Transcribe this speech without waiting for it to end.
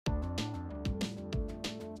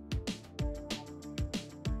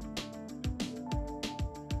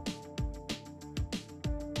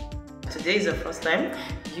today is the first time,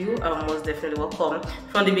 you are most definitely welcome.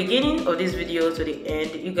 From the beginning of this video to the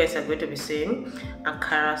end, you guys are going to be seeing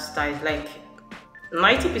Ankara styles. Like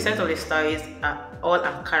 90% of the styles are all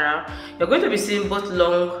Ankara. You're going to be seeing both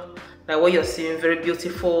long, like what you're seeing, very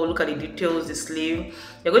beautiful. Look at the details, the sleeve.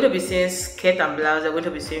 You're going to be seeing skirt and blouse. You're going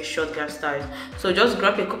to be seeing short gown styles. So just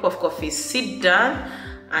grab a cup of coffee, sit down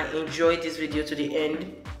and enjoy this video to the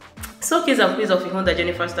end. So kids and queens of Honda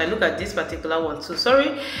Jennifer style, look at this particular one too.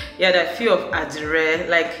 Sorry, yeah, there are few of Adire,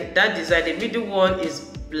 like that design. The middle one is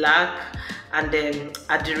black, and then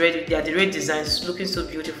Adire, the Adire design is looking so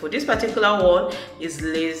beautiful. This particular one is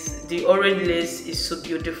lace. The orange lace is so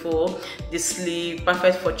beautiful. The sleeve,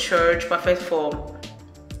 perfect for church, perfect for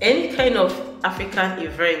any kind of African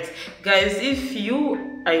event. Guys, if you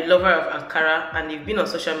are a lover of Ankara and you've been on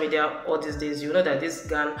social media all these days, you know that this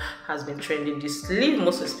gown has been trending. The sleeve,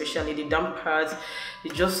 most especially the down part,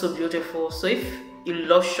 is just so beautiful. So if you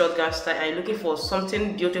love short gown style and you're looking for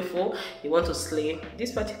something beautiful, you want to slay,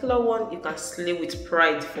 this particular one you can slay with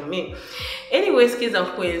pride for me. Anyways, kids and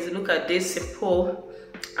queens, look at this simple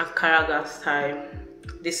Ankara gown style.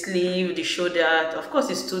 The sleeve, the shoulder, of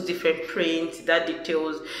course it's two different prints, that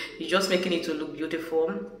details, you're just making it to look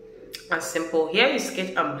beautiful and simple. Here is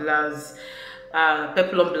skirt and blouse,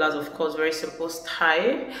 peplum blouse, of course, very simple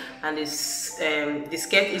style. And this the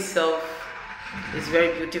skirt itself is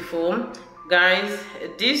very beautiful. Guys,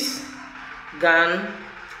 this gown,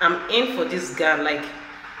 I'm in for this gown. Like,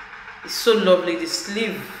 it's so lovely. The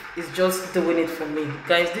sleeve is just doing it for me.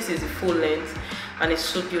 Guys, this is the full length and it's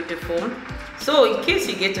so beautiful. So in case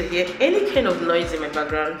you get to hear any kind of noise in my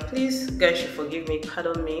background, please guys should forgive me,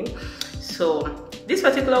 pardon me. So this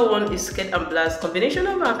particular one is skirt and blouse, combination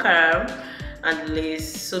of Ankara and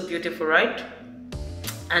lace, so beautiful, right?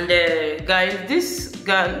 And guys, this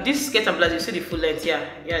skirt and blouse, you see the full length. Yeah,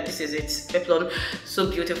 this is it, peplum,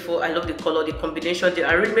 so beautiful. I love the color, the combination, the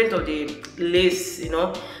arrangement of the lace, you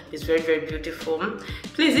know, is very, very beautiful.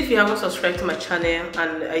 Please, if you haven't subscribed to my channel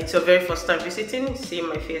and it's your very first time visiting, seeing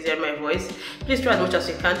my face, hearing my voice, please try as much as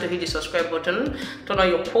you can to hit the subscribe button, turn on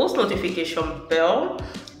your post notification bell.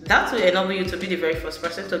 That will enable you to be the very first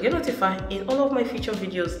person to get notified in all of my future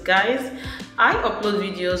videos. Guys, I upload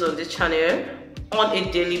videos on this channel on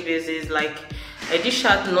a daily basis. Like, I dish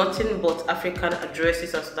out nothing but African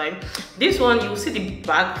addresses and style. This one, you will see the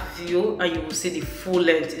back view and you will see the full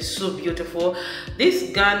length. It's so beautiful.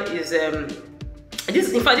 This gown is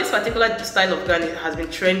in fact, this particular style of gown has been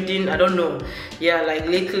trending. I don't know, yeah, like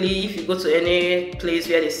lately, if you go to any place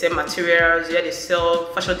where they sell materials, where they sell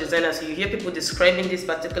fashion designers, you hear people describing this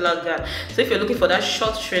particular gown. So if you're looking for that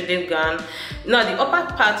short trending gown, now the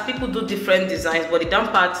upper part people do different designs, but the down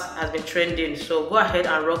part has been trending, so go ahead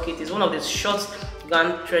and rock it. It's one of the short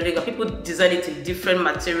gown trending. People design it in different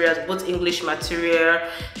materials, both English material,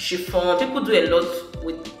 chiffon. People do a lot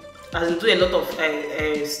with, as in do a lot of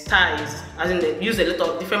styles, as in they use a lot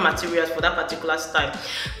of different materials for that particular style.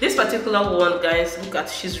 This particular one, guys, look at,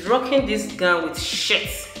 she's rocking this gown with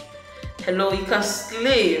shirts. Hello, you can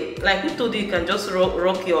slay. Like, who told you can just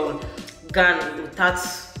rock your gown without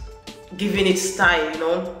giving it style, you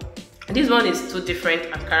know? This one is two different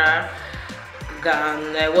Ankara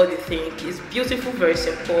gown. What do you think? It's beautiful, very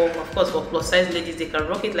simple. Of course, for plus size ladies, they can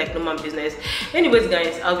rock it like no man business. Anyways,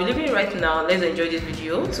 guys, I'll be leaving right now. Let's enjoy this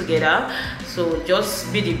video together. So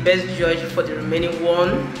just be the best judge for the remaining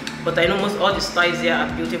one. But I know most all the styles here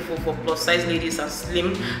are beautiful for plus size ladies and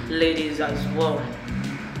slim ladies as well.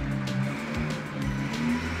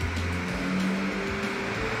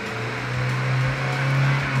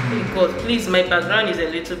 God, please, my background is a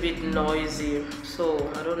little bit noisy, so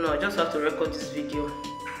I don't know, I just have to record this video.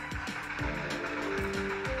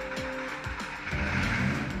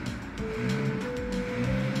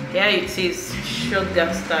 Here it is, short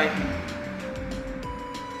gown style.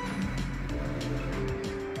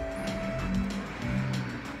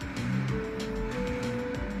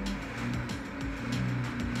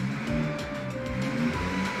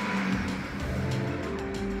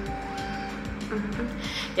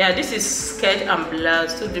 Yeah, this is skirt and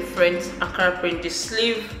blouse, two different Ankara print. The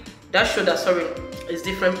sleeve, that shoulder, sorry, is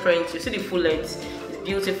different print. You see the full length, it's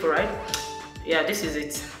beautiful, right? Yeah, this is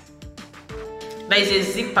it. There is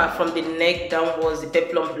a zipper from the neck downwards, the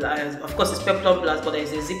peplum blouse. Of course, it's peplum blouse, but there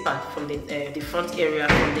is a zipper from the front area,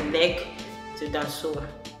 from the neck to down. So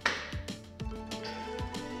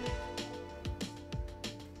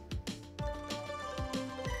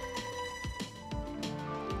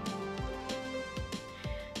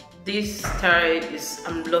this style is,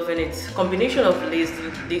 I'm loving it. Combination of lace,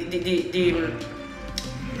 the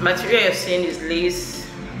material you're seeing is lace.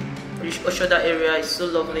 The shoulder area is so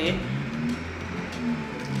lovely.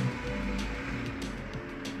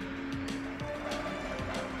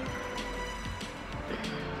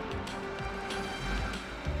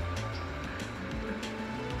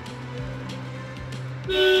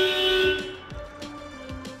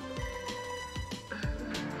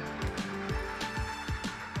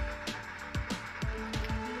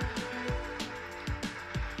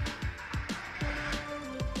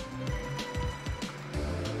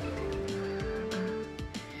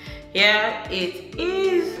 Yeah, it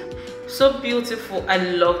is so beautiful. I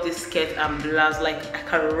love this skirt and blouse. Like, I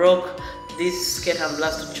can rock this skirt and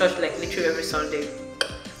blouse to church like literally every Sunday.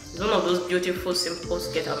 It's one of those beautiful simple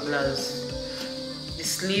skirt and blouse. The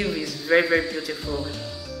sleeve is very, very beautiful.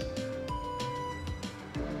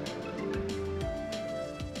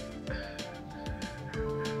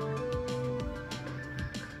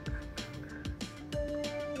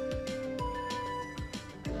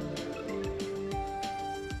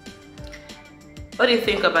 What do you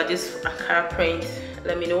think about this Ankara print?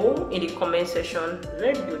 Let me know in the comment section.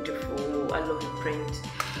 Very beautiful. I love the print.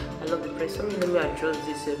 I love the print. Sorry, let me adjust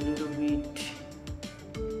this a little bit.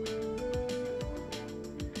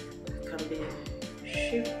 It can be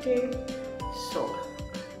shifting. So.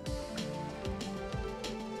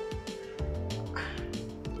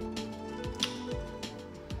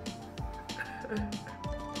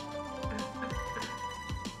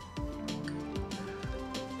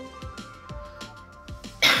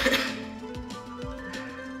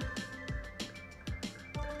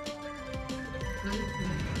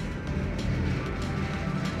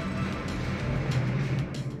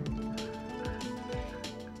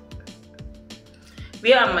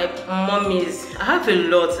 Where are my mummies? I have a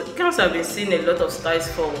lot. Girls have been seeing a lot of styles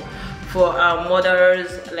for our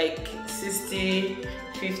mothers, like 60,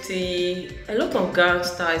 50, a lot of gown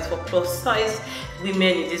styles for plus size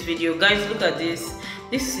women in this video. Guys, look at this.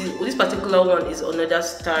 This particular one is another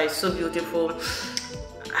style, so beautiful.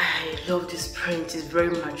 I love this print. It's very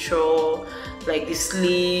mature. Like the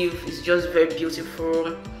sleeve is just very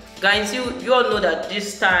beautiful. Guys, you all know that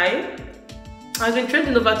this style has been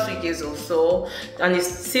trending over 2 years or so, and it's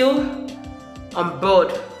still on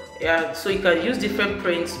board. Yeah, so you can use different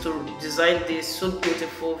prints to design this. So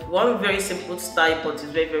beautiful. One very simple style, but it's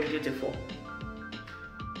very, very beautiful.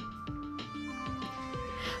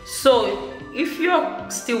 So if you're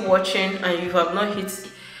still watching and you have not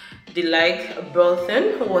hit the like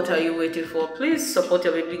button, what are you waiting for? Please support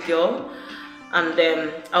your baby girl,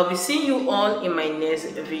 and I'll be seeing you all in my next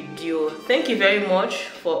video. Thank you very much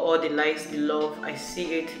for all the likes, the love. I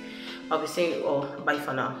see it. I'll be seeing you all. Bye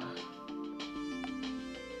for now.